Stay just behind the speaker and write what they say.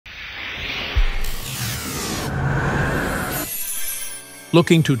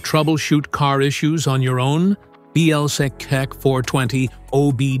Looking to troubleshoot car issues on your own? BLCKTEC 420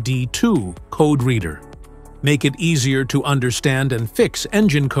 OBD2 Code Reader. Make it easier to understand and fix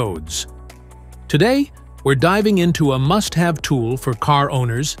engine codes. Today, we're diving into a must-have tool for car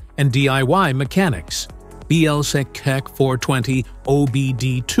owners and DIY mechanics, BLCKTEC 420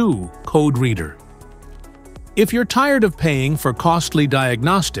 OBD2 Code Reader. If you're tired of paying for costly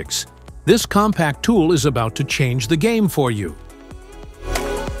diagnostics, this compact tool is about to change the game for you.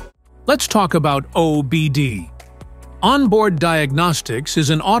 Let's talk about OBD. Onboard Diagnostics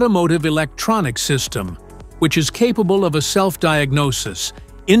is an automotive electronic system which is capable of a self-diagnosis,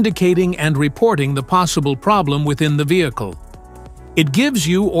 indicating and reporting the possible problem within the vehicle. It gives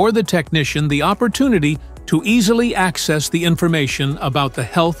you or the technician the opportunity to easily access the information about the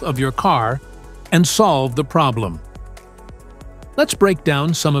health of your car and solve the problem. Let's break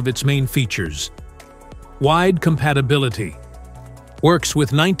down some of its main features. Wide compatibility. Works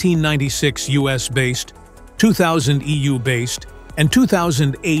with 1996 US-based, 2000 EU-based, and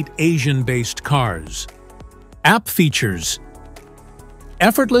 2008 Asian-based cars. App features.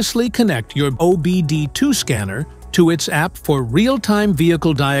 Effortlessly connect your OBD2 scanner to its app for real-time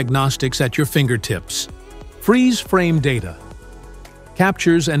vehicle diagnostics at your fingertips. Freeze frame data.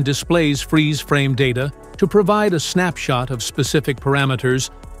 Captures and displays freeze frame data to provide a snapshot of specific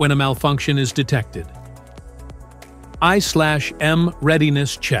parameters when a malfunction is detected. I/M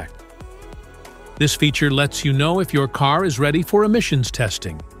Readiness Check. This feature lets you know if your car is ready for emissions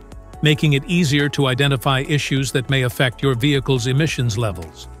testing, making it easier to identify issues that may affect your vehicle's emissions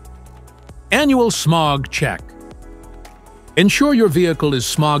levels. Annual Smog Check. Ensure your vehicle is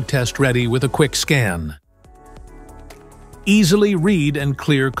smog test ready with a quick scan. Easily read and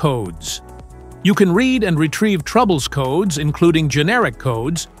clear codes. You can read and retrieve troubles codes, including generic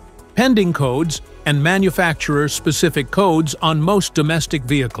codes, pending codes, and manufacturer-specific codes on most domestic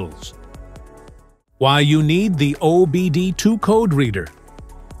vehicles. Why you need the OBD2 Code Reader.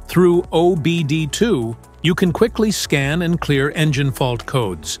 Through OBD2, you can quickly scan and clear engine fault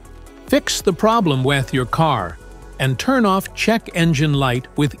codes, fix the problem with your car, and turn off check engine light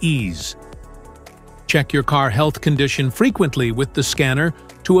with ease. Check your car health condition frequently with the scanner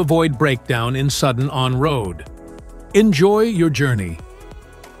to avoid breakdown in sudden on-road. Enjoy your journey.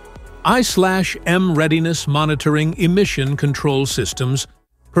 I/M Readiness Monitoring Emission Control Systems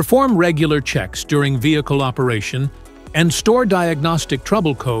perform regular checks during vehicle operation and store diagnostic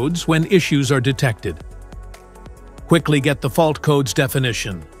trouble codes when issues are detected. Quickly get the fault codes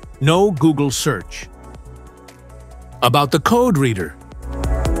definition. No Google search. About the Code Reader.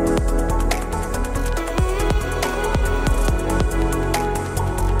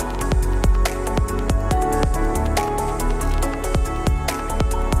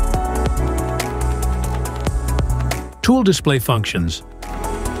 Tool display functions.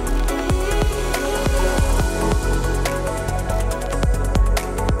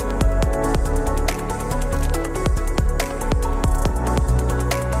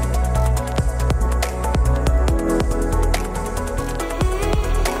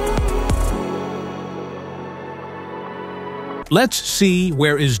 Let's see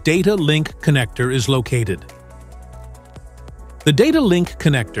where is Data Link Connector is located. The Data Link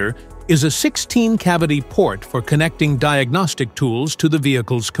Connector is a 16-cavity port for connecting diagnostic tools to the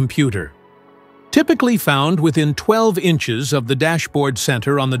vehicle's computer. Typically found within 12 inches of the dashboard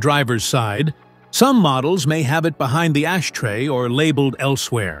center on the driver's side, some models may have it behind the ashtray or labeled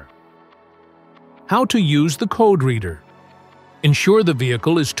elsewhere. How to use the Code Reader. Ensure the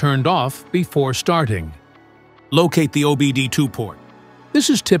vehicle is turned off before starting. Locate the OBD2 port. This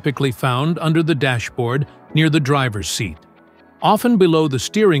is typically found under the dashboard near the driver's seat, often below the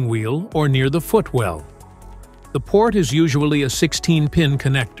steering wheel or near the footwell. The port is usually a 16-pin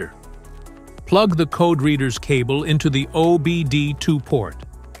connector. Plug the Code Reader's cable into the OBD2 port.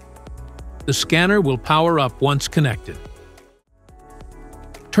 The scanner will power up once connected.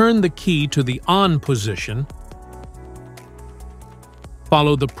 Turn the key to the on position.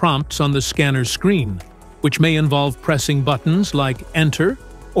 Follow the prompts on the scanner screen, which may involve pressing buttons like Enter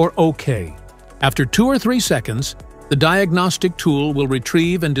or OK. After 2 or 3 seconds, the diagnostic tool will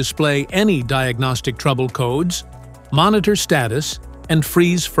retrieve and display any diagnostic trouble codes, monitor status, and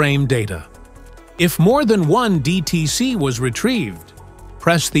freeze frame data. If more than one DTC was retrieved,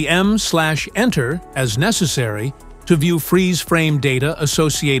 press the M/Enter as necessary to view freeze frame data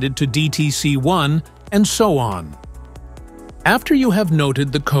associated to DTC1 and so on. After you have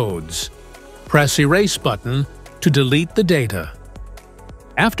noted the codes, press Erase button to delete the data.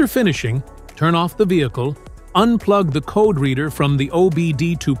 After finishing, turn off the vehicle, unplug the Code Reader from the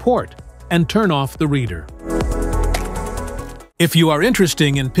OBD2 port, and turn off the reader. If you are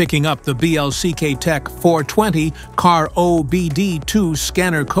interested in picking up the BLCKTEC 420 Car OBD2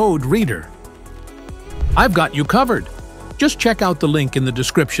 Scanner Code Reader, I've got you covered. Just check out the link in the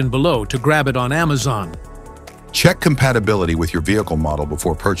description below to grab it on Amazon. Check compatibility with your vehicle model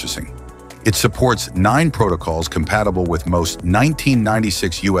before purchasing. It supports 9 protocols compatible with most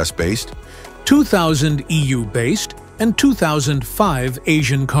 1996 US-based, 2000 EU-based, and 2005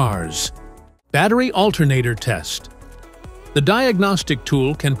 Asian cars. Battery alternator test. The diagnostic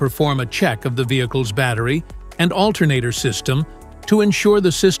tool can perform a check of the vehicle's battery and alternator system to ensure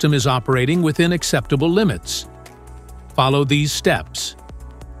the system is operating within acceptable limits. Follow these steps.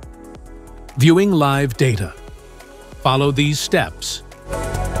 Viewing live data. Follow these steps.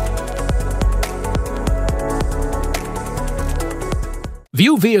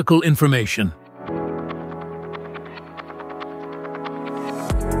 View vehicle information.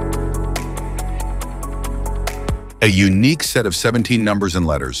 a unique set of 17 numbers and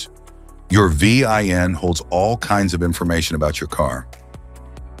letters. Your VIN holds all kinds of information about your car.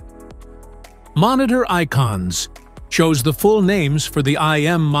 Monitor icons shows the full names for the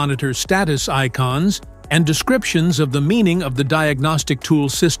IM monitor status icons and descriptions of the meaning of the diagnostic tool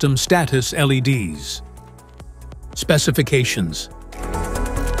system status LEDs. Specifications.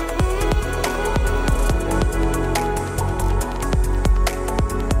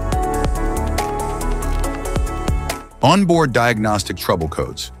 Onboard Diagnostic Trouble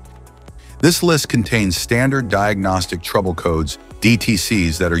Codes. This list contains standard diagnostic trouble codes,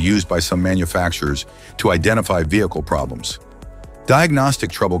 DTCs, that are used by some manufacturers to identify vehicle problems. Diagnostic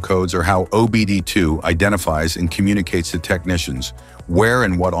trouble codes are how OBD2 identifies and communicates to technicians where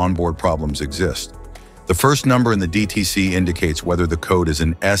and what onboard problems exist. The first number in the DTC indicates whether the code is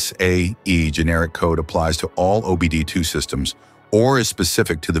an SAE generic code, applies to all OBD2 systems, or is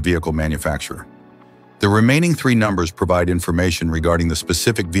specific to the vehicle manufacturer. The remaining 3 numbers provide information regarding the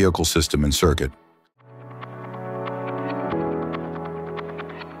specific vehicle system and circuit.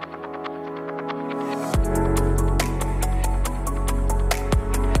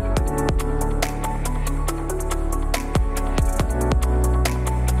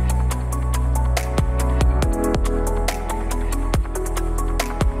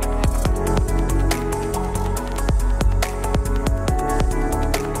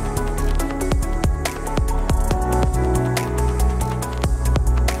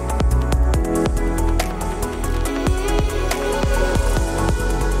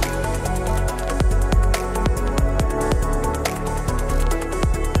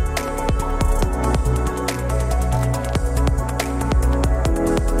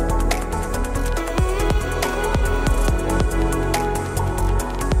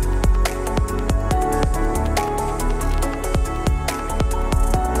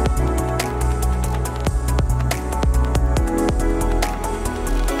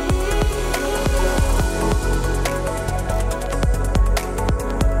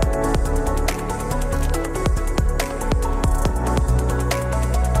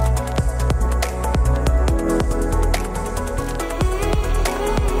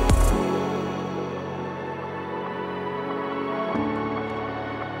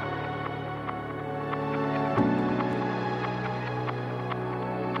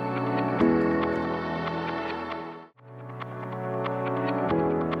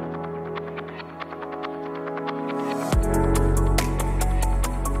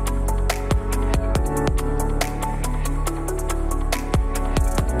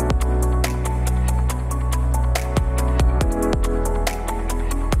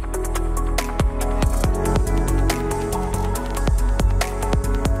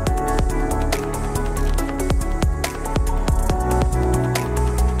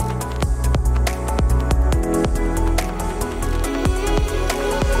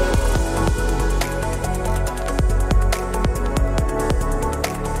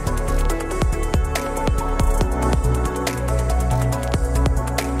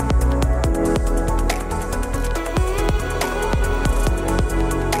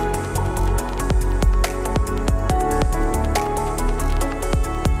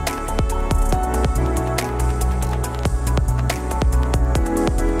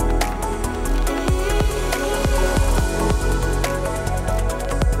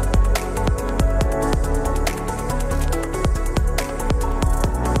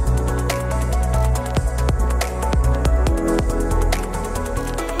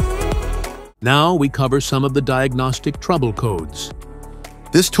 Now we cover some of the diagnostic trouble codes.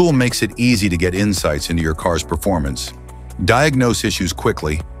 This tool makes it easy to get insights into your car's performance, diagnose issues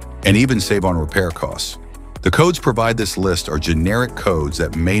quickly, and even save on repair costs. The codes provide this list are generic codes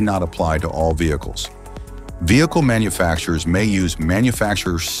that may not apply to all vehicles. Vehicle manufacturers may use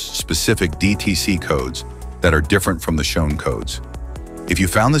manufacturer-specific DTC codes that are different from the shown codes. If you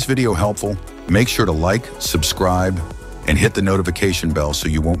found this video helpful, make sure to like, subscribe, and hit the notification bell so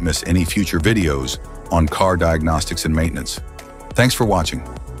you won't miss any future videos on car diagnostics and maintenance. Thanks for watching.